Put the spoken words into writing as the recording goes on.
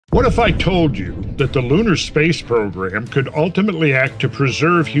What if I told you that the lunar space program could ultimately act to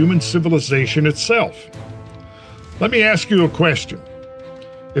preserve human civilization itself? Let me ask you a question.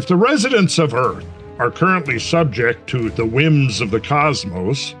 If the residents of Earth are currently subject to the whims of the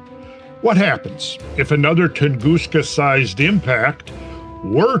cosmos, what happens if another Tunguska-sized impact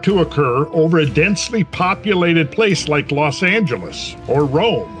were to occur over a densely populated place like Los Angeles, or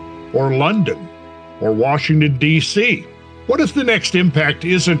Rome, or London, or Washington, D.C.? What if the next impact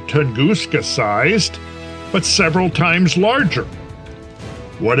isn't Tunguska-sized, but several times larger?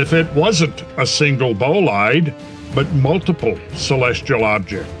 What if it wasn't a single bolide, but multiple celestial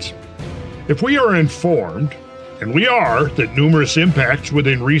objects? If we are informed, and we are, that numerous impacts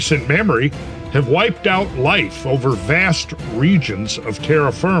within recent memory have wiped out life over vast regions of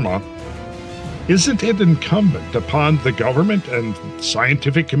terra firma, isn't it incumbent upon the government and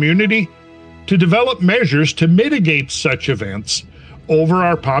scientific community to develop measures to mitigate such events over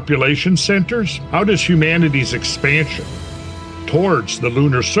our population centers? How does humanity's expansion towards the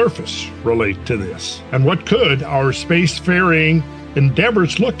lunar surface relate to this? And what could our spacefaring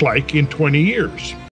endeavors look like in 20 years?